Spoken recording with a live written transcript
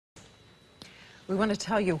We want to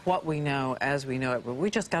tell you what we know as we know it. But we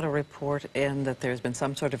just got a report in that there's been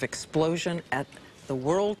some sort of explosion at the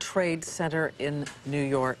World Trade Center in New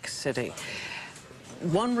York City.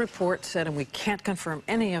 One report said, and we can't confirm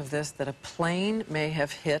any of this, that a plane may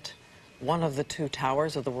have hit one of the two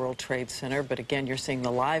towers of the World Trade Center. But again, you're seeing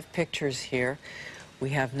the live pictures here. We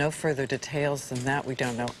have no further details than that. We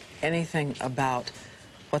don't know anything about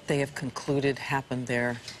what they have concluded happened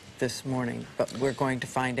there this morning, but we're going to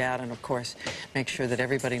find out and, of course, make sure that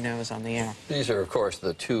everybody knows on the air. These are, of course,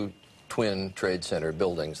 the two twin Trade Center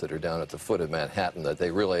buildings that are down at the foot of Manhattan, that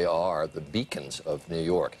they really are the beacons of New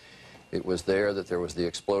York. It was there that there was the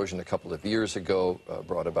explosion a couple of years ago,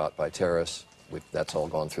 brought about by terrorists. That's all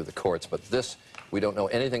gone through the courts, but this, we don't know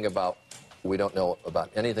anything about. We don't know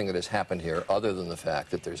about anything that has happened here other than the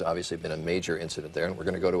fact that there's obviously been a major incident there, and we're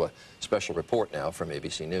going to go to a special report now from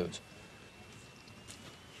ABC News.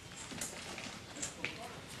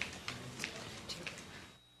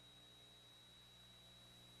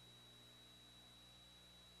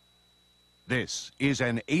 This is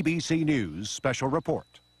an ABC News special report.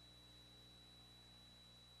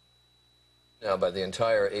 Now, by the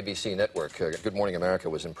entire ABC network. Good Morning America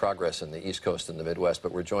was in progress in the East Coast and the Midwest,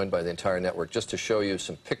 but we're joined by the entire network just to show you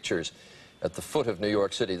some pictures at the foot of New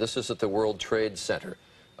York City. This is at the World Trade Center.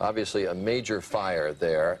 Obviously, a major fire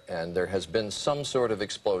there, and there has been some sort of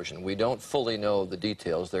explosion. We don't fully know the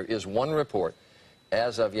details. There is one report,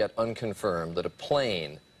 as of yet unconfirmed, that a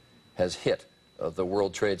plane has hit the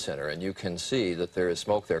World Trade Center, and you can see that there is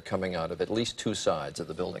smoke there coming out of at least two sides of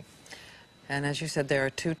the building. And as you said, there are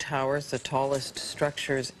two towers, the tallest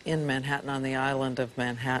structures in Manhattan, on the island of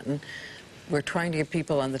Manhattan. We're trying to get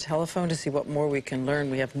people on the telephone to see what more we can learn.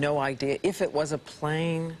 We have no idea if it was a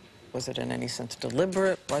plane. Was it in any sense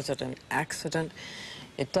deliberate? Was it an accident?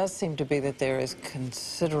 It does seem to be that there is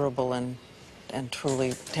considerable and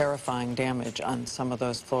truly terrifying damage on some of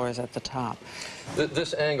those floors at the top.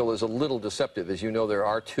 This angle is a little deceptive. As you know, there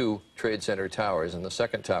are two Trade Center towers, and the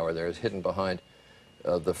second tower there is hidden behind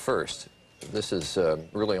the first. This is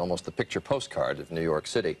really almost the picture postcard of New York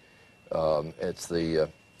City. It's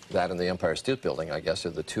that and the Empire State Building, I guess, are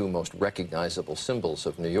the two most recognizable symbols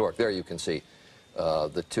of New York. There you can see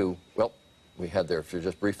the two, well, we had there for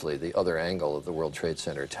just briefly the other angle of the World Trade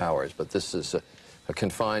Center towers, but this is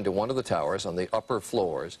confined to one of the towers on the upper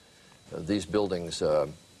floors. These buildings,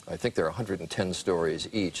 I think they're 110 stories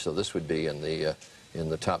each, so this would be in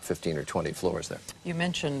the top 15 or 20 floors there. You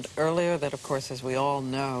mentioned earlier that, of course, as we all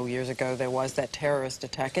know, years ago there was that terrorist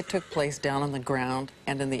attack. It took place down on the ground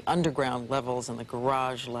and in the underground levels and the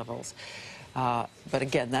garage levels. But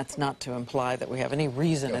again, that's not to imply that we have any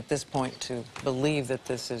reason at this point to believe that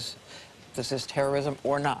this is terrorism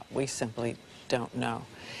or not. We simply don't know.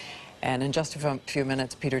 And in just a few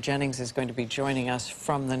minutes, Peter Jennings is going to be joining us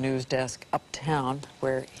from the news desk uptown,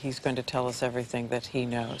 where he's going to tell us everything that he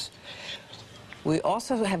knows. We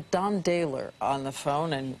also have Don Dahler on the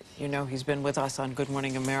phone, and you know he's been with us on Good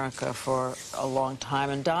Morning America for a long time.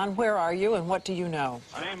 And Don, where are you and what do you know?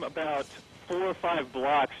 I'm about 4 or 5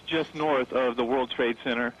 blocks just north of the World Trade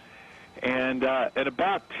Center. And at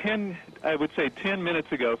about 10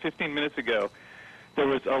 minutes ago, 15 minutes ago, there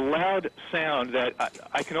was a loud sound that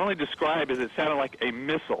I can only describe as it sounded like a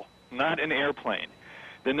missile, not an airplane.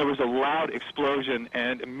 Then there was a loud explosion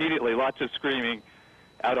and immediately lots of screaming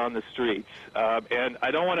out on the streets. And I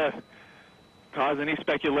don't want to cause any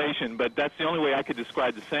speculation, but that's the only way I could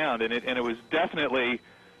describe the sound. And it was definitely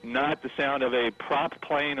not the sound of a prop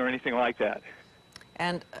plane or anything like that.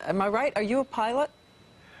 And am I right? Are you a pilot?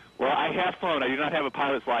 Well, I have flown. I do not have a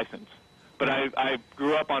pilot's license. But I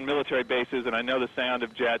grew up on military bases, and I know the sound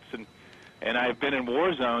of jets, and I've been in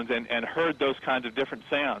war zones and heard those kinds of different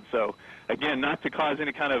sounds. So, again, not to cause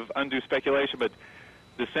any kind of undue speculation, but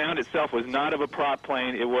the sound itself was not of a prop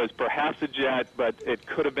plane. It was perhaps a jet, but it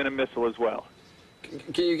could have been a missile as well.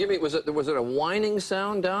 Can you give me, was it a whining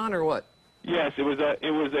sound, Don, or what? Yes, it was a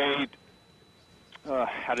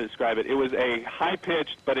how to describe it? It was a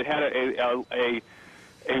high-pitched, but it had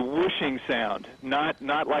a whooshing sound,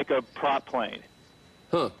 not like a prop plane.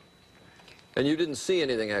 Huh. And you didn't see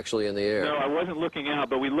anything actually in the air? No, I wasn't looking out,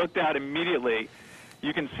 but we looked out immediately.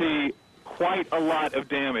 You can see quite a lot of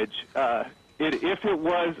damage. If it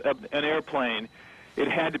was an airplane, it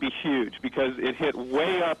had to be huge because it hit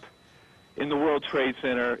way up in the World Trade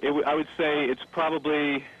Center. I would say it's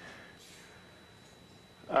probably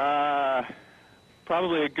a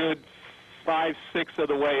good 5-6 of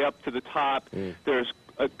the way up to the top. There's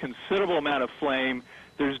a considerable amount of flame.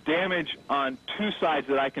 There's damage on two sides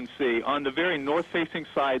that I can see. On the very north-facing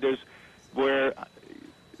side, there's where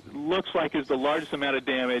looks like is the largest amount of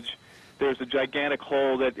damage. there's a gigantic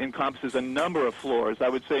hole that encompasses a number of floors. I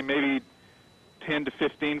would say maybe 10 to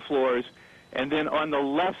 15 floors. And then on the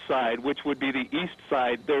left side, which would be the east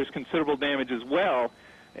side, there's considerable damage as well,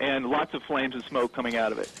 and lots of flames and smoke coming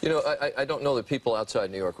out of it. You know, I don't know that people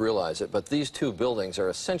outside New York realize it, but these two buildings are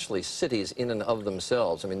essentially cities in and of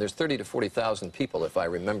themselves. I mean, there's 30 to 40,000 people, if I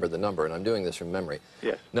remember the number, and I'm doing this from memory.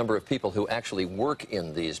 Yes. Number of people who actually work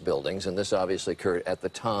in these buildings, and this obviously occurred at the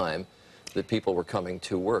time that people were coming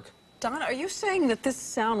to work. Don, are you saying that this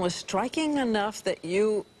sound was striking enough that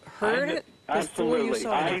you heard it before you Absolutely.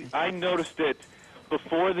 saw it? I noticed it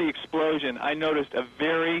before the explosion. I noticed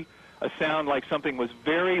a sound like something was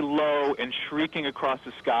very low and shrieking across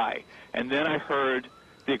the sky. And then I heard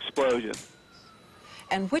the explosion.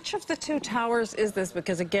 And which of the two towers is this?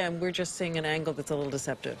 Because, again, we're just seeing an angle that's a little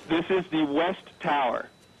deceptive. This is the West Tower.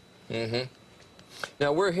 Mm-hmm.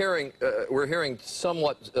 Now, we're hearing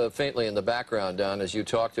somewhat faintly in the background, Don, as you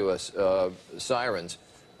talk to us, sirens.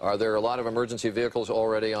 Are there a lot of emergency vehicles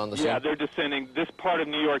already on the scene? Yeah, they're descending. This part of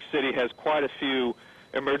New York City has quite a few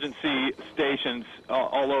emergency stations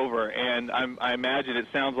all over, and I imagine it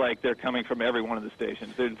sounds like they're coming from every one of the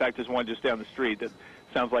stations. In fact, there's one just down the street that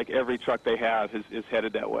sounds like every truck they have is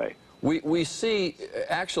headed that way. We see,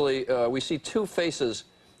 actually, we see two faces.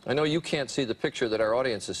 I know you can't see the picture that our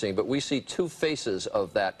audience is seeing, but we see two faces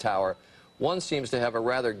of that tower. One seems to have a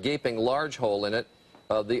rather gaping large hole in it.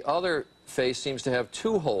 The other face seems to have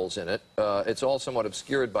two holes in it. It's all somewhat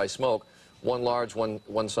obscured by smoke, one large,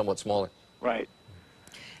 one somewhat smaller. Right.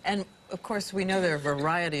 And, of course, we know there are a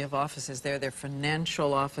variety of offices there. There are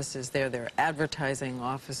financial offices there. There are advertising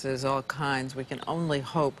offices, all kinds. We can only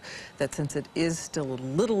hope that since it is still a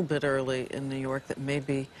little bit early in New York, that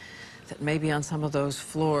maybe on some of those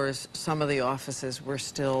floors, some of the offices were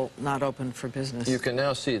still not open for business. You can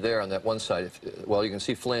now see there on that one side, well, you can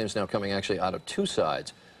see flames now coming actually out of two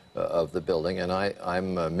sides of the building, and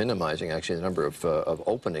I'm minimizing actually the number of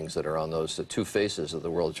openings that are on those two faces of the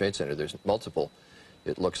World Trade Center. There's multiple,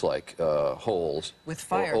 it looks like, holes with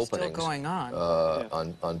fire or openings still going on.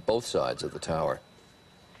 On both sides of the tower.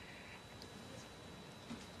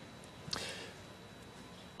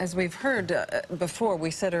 As we've heard before,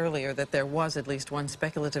 we said earlier that there was at least one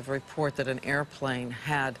speculative report that an airplane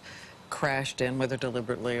had crashed in, whether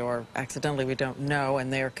deliberately or accidentally, we don't know.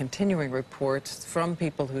 And there are continuing reports from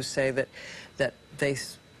people who say that they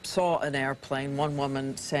saw an airplane, one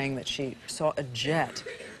woman saying that she saw a jet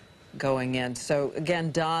going in. So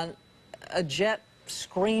again, Don, a jet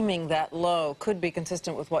screaming that low could be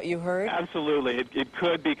consistent with what you heard? Absolutely. It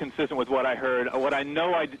could be consistent with what I heard. What I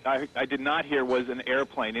know I did not hear was an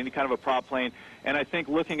airplane, any kind of a prop plane. And I think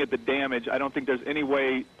looking at the damage, I don't think there's any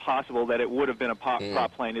way possible that it would have been a prop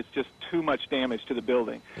plane. It's just too much damage to the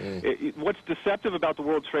building. What's deceptive about the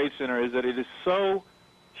World Trade Center is that it is so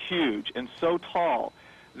huge and so tall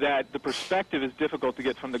that the perspective is difficult to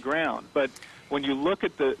get from the ground. But when you look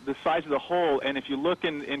at the size of the hole, and if you look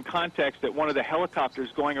in context at one of the helicopters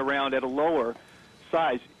going around at a lower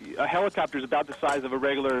size, a helicopter is about the size of a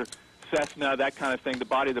regular Cessna, that kind of thing, the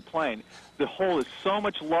body of the plane. The hole is so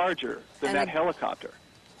much larger than that helicopter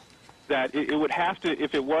that it would have to,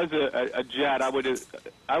 if it was a jet, I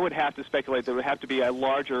would have to speculate that it would have to be a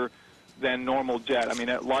larger than normal jet. I mean,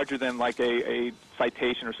 larger than like a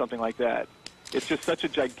Citation or something like that. It's just such a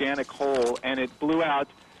gigantic hole, and it blew out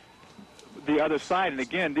the other side. And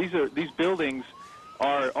again, these buildings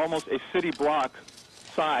are almost a city block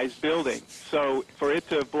size building. So for it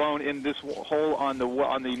to have blown in this hole on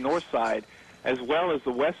the north side as well as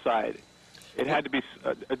the west side, it had to be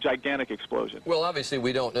a gigantic explosion. Well, obviously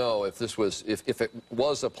we don't know if this was if it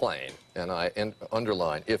was a plane, and I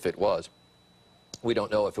underline if it was. We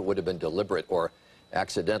don't know if it would have been deliberate or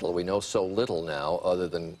accidental. We know so little now other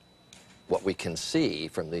than what we can see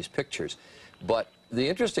from these pictures. But the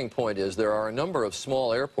interesting point is there are a number of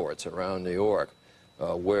small airports around New York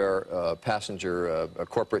where passenger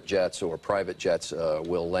corporate jets or private jets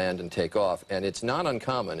will land and take off. And it's not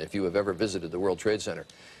uncommon, if you have ever visited the World Trade Center,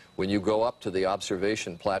 when you go up to the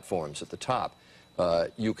observation platforms at the top,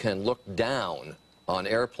 you can look down on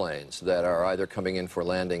airplanes that are either coming in for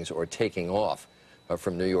landings or taking off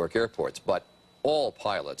from New York airports. But all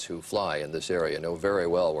pilots who fly in this area know very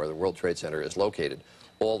well where the World Trade Center is located.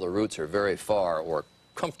 All the routes are very far or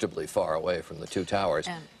comfortably far away from the two towers.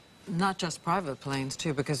 And not just private planes,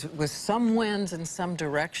 too, because with some winds in some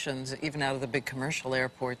directions, even out of the big commercial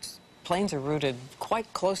airports, planes are routed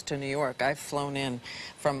quite close to New York. I've flown in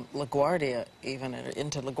from LaGuardia, even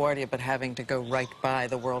into LaGuardia, but having to go right by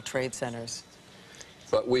the World Trade Centers.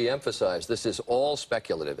 But we emphasize this is all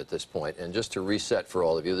speculative at this point. And just to reset for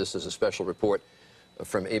all of you, this is a special report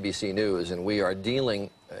from ABC News, and we are dealing,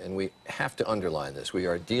 and we have to underline this, we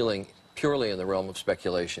are dealing purely in the realm of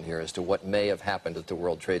speculation here as to what may have happened at the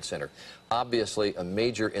World Trade Center. Obviously, a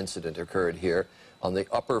major incident occurred here on the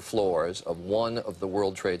upper floors of one of the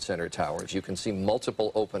World Trade Center towers. You can see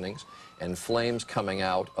multiple openings and flames coming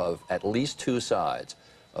out of at least two sides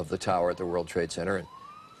of the tower at the World Trade Center. And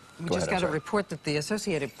we just got a report that the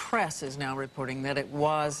Associated Press is now reporting that it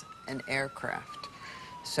was an aircraft.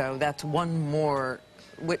 So that's one more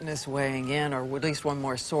witness weighing in, or at least one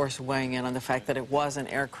more source weighing in on the fact that it was an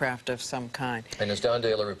aircraft of some kind. And as Don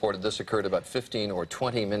Dahler reported, this occurred about 15 or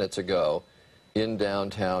 20 minutes ago in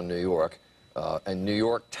downtown New York. And New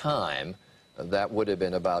York time, that would have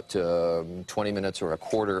been about 20 minutes or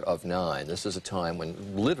 8:45. This is a time when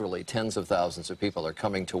literally tens of thousands of people are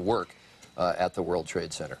coming to work at the World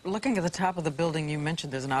Trade Center. Looking at the top of the building, you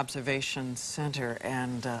mentioned there's an observation center,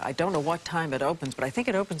 and I don't know what time it opens, but I think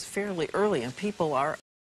it opens fairly early, and people are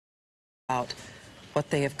about what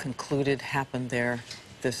they have concluded happened there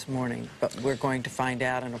this morning. But we're going to find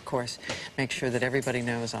out and, of course, make sure that everybody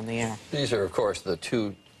knows on the air. These are, of course, the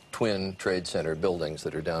two twin Trade Center buildings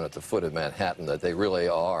that are down at the foot of Manhattan, that they really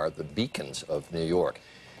are the beacons of New York.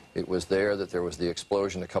 It was there that there was the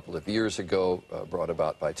explosion a couple of years ago brought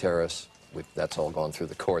about by terrorists. That's all gone through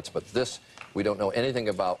the courts. But this, we don't know anything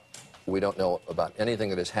about. We don't know about anything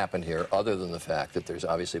that has happened here other than the fact that there's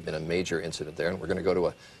obviously been a major incident there. And we're going to go to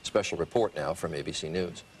a special report now from ABC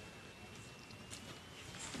News.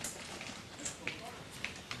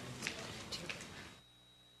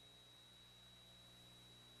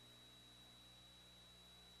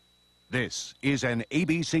 This is an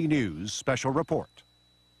ABC News special report.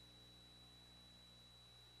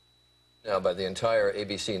 Now by the entire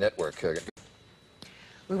ABC network.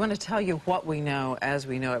 We want to tell you what we know as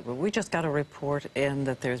we know it, but we just got a report in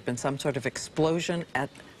that there's been some sort of explosion at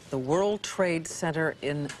the World Trade Center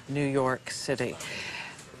in New York City.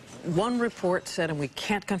 One report said, and we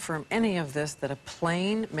can't confirm any of this, that a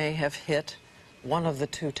plane may have hit one of the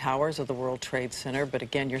two towers of the World Trade Center, but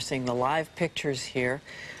again, you're seeing the live pictures here.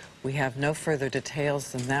 We have no further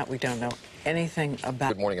details than that. We don't know anything about.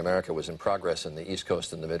 Good Morning America was in progress in the East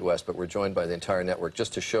Coast and the Midwest, but we're joined by the entire network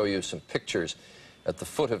just to show you some pictures at the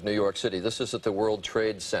foot of New York City. This is at the World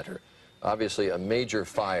Trade Center. Obviously a major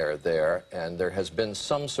fire there, and there has been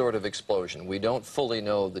some sort of explosion. We don't fully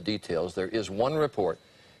know the details. There is one report,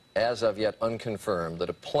 as of yet unconfirmed, that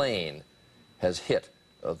a plane has hit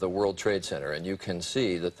the World Trade Center, and you can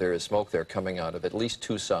see that there is smoke there coming out of at least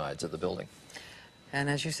two sides of the building. And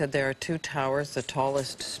as you said, there are two towers, the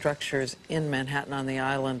tallest structures in Manhattan, on the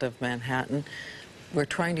island of Manhattan. We're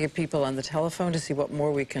trying to get people on the telephone to see what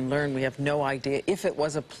more we can learn. We have no idea if it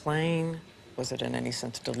was a plane. Was it in any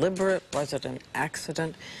sense deliberate? Was it an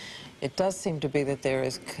accident? It does seem to be that there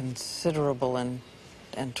is considerable and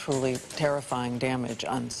truly terrifying damage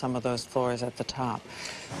on some of those floors at the top.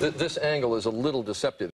 This angle is a little deceptive.